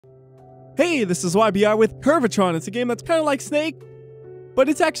Hey, this is WhyBeAre with Curvatron. It's a game that's kind of like Snake, but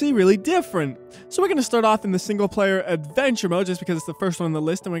it's actually really different. So we're going to start off in the single player adventure mode just because it's the first one on the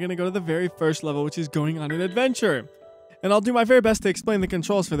list, and we're going to go to the very first level, which is going on an adventure. And I'll do my very best to explain the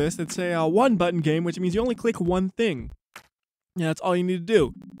controls for this. It's a one button game, which means you only click one thing. Yeah, that's all you need to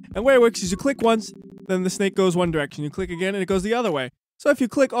do. And where it works is you click once, then the snake goes one direction. You click again and it goes the other way. So if you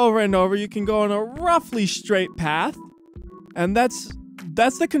click over and over, you can go on a roughly straight path. And that's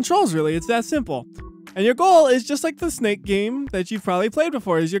the controls, really. It's that simple. And your goal is just like the snake game that you've probably played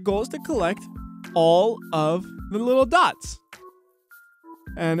before. Is your goal is to collect all of the little dots.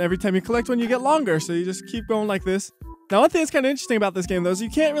 And every time you collect one, you get longer. So you just keep going like this. Now, one thing that's kind of interesting about this game, though, is you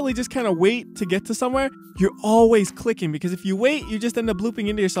can't really just kind of wait to get to somewhere. You're always clicking, because if you wait, you just end up looping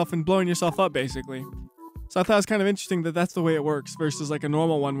into yourself and blowing yourself up, basically. So I thought it was kind of interesting that that's the way it works versus like a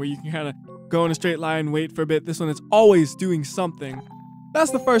normal one where you can kind of go in a straight line, wait for a bit. This one is always doing something.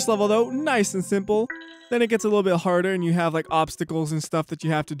 That's the first level, though. Nice and simple. Then it gets a little bit harder, and you have like obstacles and stuff that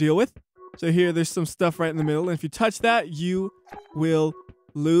you have to deal with. So here, there's some stuff right in the middle, and if you touch that, you will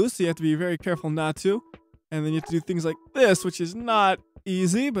lose. So you have to be very careful not to. And then you have to do things like this, which is not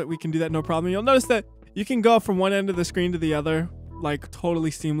easy, but we can do that no problem. You'll notice that you can go from one end of the screen to the other, like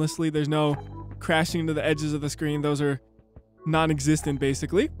totally seamlessly. There's no crashing into the edges of the screen. Those are non-existent,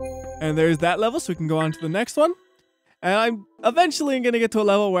 basically. And there's that level, so we can go on to the next one. And I'm eventually going to get to a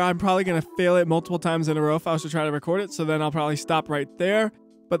level where I'm probably going to fail it multiple times in a row if I was to try to record it. So then I'll probably stop right there.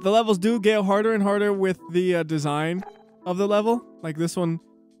 But the levels do get harder and harder with the design of the level. Like this one,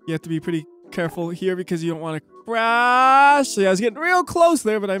 you have to be pretty careful here because you don't want to crash. So yeah, I was getting real close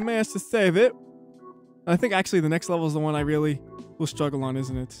there, but I managed to save it. I think actually the next level is the one I really will struggle on,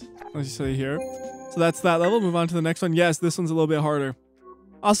 isn't it? Let's just say here. So that's that level. Move on to the next one. Yes, this one's a little bit harder.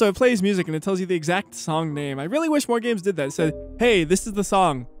 Also, it plays music and it tells you the exact song name. I really wish more games did that. It said, hey, this is the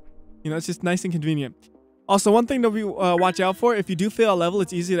song. You know, it's just nice and convenient. Also, one thing to watch out for, if you do fail a level,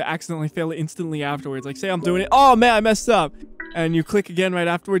 it's easy to accidentally fail it instantly afterwards. Like, say I'm doing it. Oh, man, I messed up. And you click again right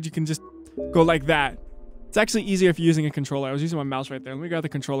afterwards, you can just go like that. It's actually easier if you're using a controller. I was using my mouse right there. Let me grab the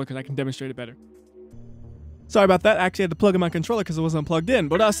controller because I can demonstrate it better. Sorry about that. I actually had to plug in my controller because it wasn't plugged in.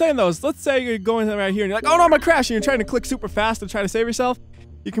 But what I was saying though is, let's say you're going right here and you're like, oh no, I'm gonna crash, and you're trying to click super fast to try to save yourself.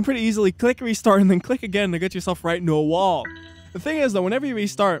 You can pretty easily click restart and then click again to get yourself right into a wall. The thing is though, whenever you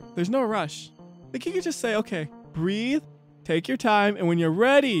restart, there's no rush. Like you can just say, okay, breathe, take your time, and when you're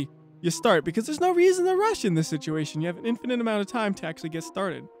ready, you start, because there's no reason to rush in this situation. You have an infinite amount of time to actually get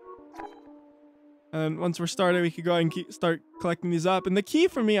started. And once we're started, we could go ahead and start collecting these up. And the key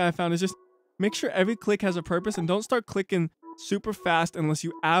for me, I found, is just make sure every click has a purpose and don't start clicking super fast unless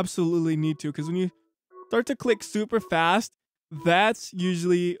you absolutely need to. Because when you start to click super fast, that's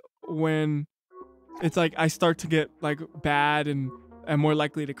usually when it's like I start to get like bad and I'm more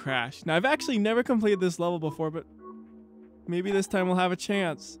likely to crash. Now, I've actually never completed this level before, but maybe this time we'll have a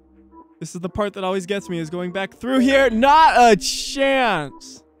chance. This is the part that always gets me, is going back through here. Not a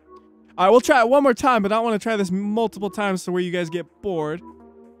chance. All right, we'll try it one more time, but I don't want to try this multiple times to where you guys get bored.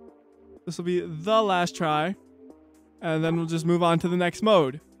 This will be the last try, and then we'll just move on to the next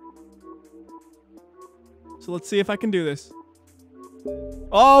mode. So let's see if I can do this.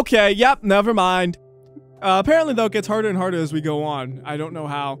 Okay, yep, never mind. Apparently, though, it gets harder and harder as we go on. I don't know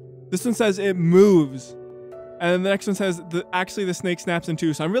how. This one says it moves, and then the next one says actually the snake snaps in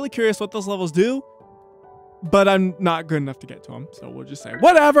two. So I'm really curious what those levels do. But I'm not good enough to get to them, so we'll just say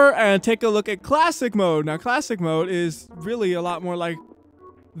whatever and take a look at classic mode. Now, classic mode is really a lot more like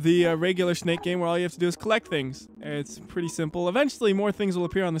the regular snake game, where all you have to do is collect things. It's pretty simple. Eventually, more things will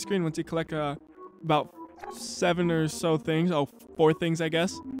appear on the screen once you collect about 7 or so things. Oh, 4 things, I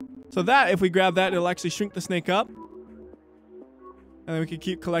guess. So that, if we grab that, it'll actually shrink the snake up. And then we can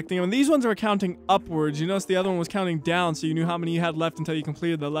keep collecting them. And these ones are counting upwards. You notice the other one was counting down, so you knew how many you had left until you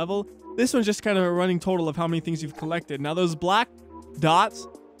completed the level. This one's just kind of a running total of how many things you've collected. Now, those black dots,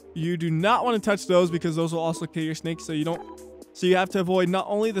 you do not want to touch those because those will also kill your snake. So you have to avoid not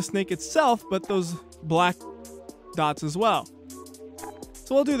only the snake itself, but those black dots as well.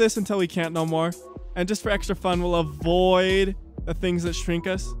 So we'll do this until we can't no more. And just for extra fun, we'll avoid the things that shrink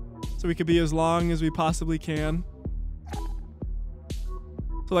us, so we could be as long as we possibly can.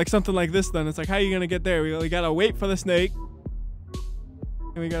 So like something like this, then it's like, how are you gonna get there? We gotta wait for the snake.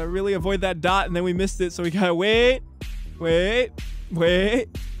 And we gotta really avoid that dot, and then we missed it, so we gotta wait.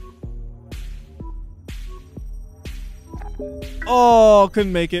 Oh,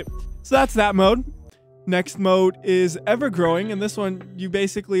 couldn't make it. So that's that mode. Next mode is ever growing, and this one, you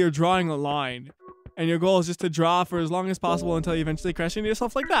basically are drawing a line. And your goal is just to draw for as long as possible until you eventually crash into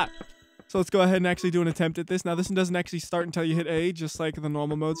yourself like that. So let's go ahead and actually do an attempt at this. Now this one doesn't actually start until you hit A, just like the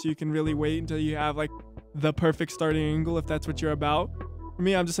normal mode, so you can really wait until you have like the perfect starting angle if that's what you're about. For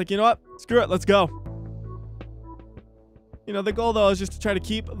me, I'm just like, you know what? Screw it, let's go. You know, the goal though is just to try to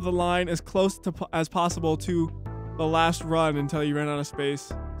keep the line as close to as possible to the last run until you run out of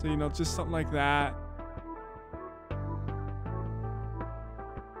space. So, you know, just something like that.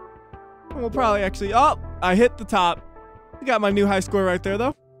 And we'll probably actually, oh, I hit the top. I got my new high score right there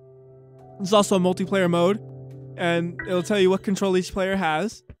though. There's also a multiplayer mode, and it'll tell you what control each player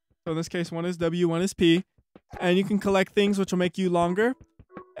has. So in this case, one is W, one is P. And you can collect things which will make you longer.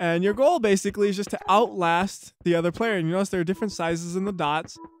 And your goal basically is just to outlast the other player. And you notice there are different sizes in the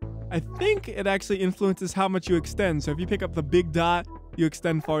dots. I think it actually influences how much you extend. So if you pick up the big dot, you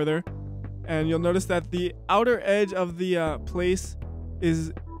extend farther. And you'll notice that the outer edge of the place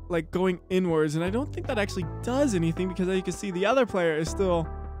is like going inwards. And I don't think that actually does anything because as you can see, the other player is still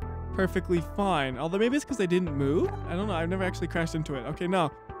perfectly fine. Although maybe it's because they didn't move. I don't know. I've never actually crashed into it. Okay,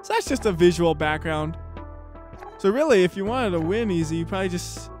 no. So that's just a visual background. So really, if you wanted to win easy, you probably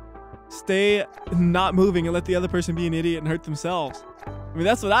just stay not moving and let the other person be an idiot and hurt themselves. I mean,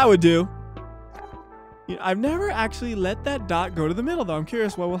 that's what I would do. You know, I've never actually let that dot go to the middle, though. I'm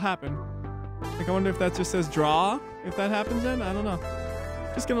curious what will happen. Like, I wonder if that just says draw. If that happens then, I don't know.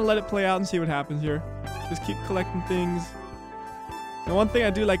 Just gonna let it play out and see what happens here. Just keep collecting things. The one thing I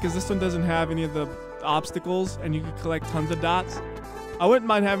do like is this one doesn't have any of the obstacles, and you can collect tons of dots. I wouldn't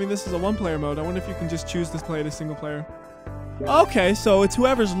mind having this as a one-player mode. I wonder if you can just choose to play it as single player. Okay, so it's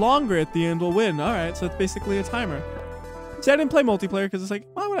whoever's longer at the end will win. All right, so it's basically a timer. See, I didn't play multiplayer because it's like,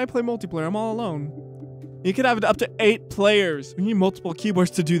 why would I play multiplayer? I'm all alone. You could have it up to 8 players. You need multiple keyboards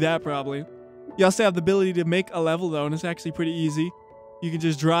to do that, probably. You also have the ability to make a level, though, and it's actually pretty easy. You can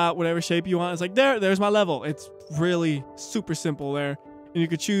just draw out whatever shape you want. It's like, there's my level. It's really super simple there. And you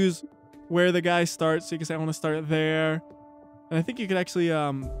could choose where the guy starts. So you can say, I want to start there. And I think you could actually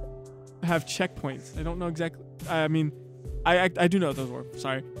have checkpoints. I don't know exactly. I mean, I do know what those work.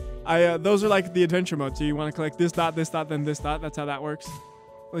 Sorry. Those are like the adventure mode. So you want to collect this dot, then this dot. That's how that works.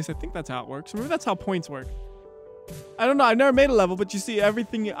 At least I think that's how it works. Maybe that's how points work. I don't know. I've never made a level, but you see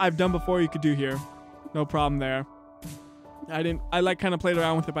everything I've done before you could do here. No problem there. I like kind of played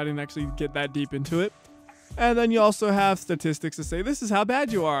around with it, but I didn't actually get that deep into it. And then you also have statistics to say this is how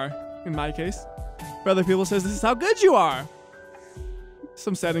bad you are. In my case. For other people, it says this is how good you are.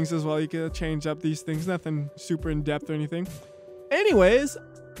 Some settings as well. You can change up these things. Nothing super in depth or anything. Anyways,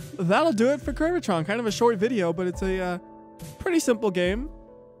 that'll do it for Curvatron. Kind of a short video, but it's a pretty simple game.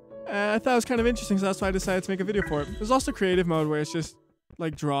 I thought it was kind of interesting, so that's why I decided to make a video for it. There's also creative mode where it's just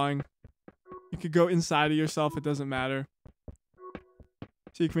like drawing. You could go inside of yourself. It doesn't matter.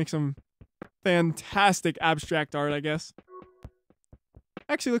 So you can make some fantastic abstract art, I guess.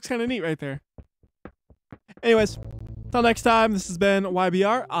 Actually looks kind of neat right there. Anyways, until next time, this has been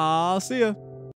WhyBeAre. I'll see ya.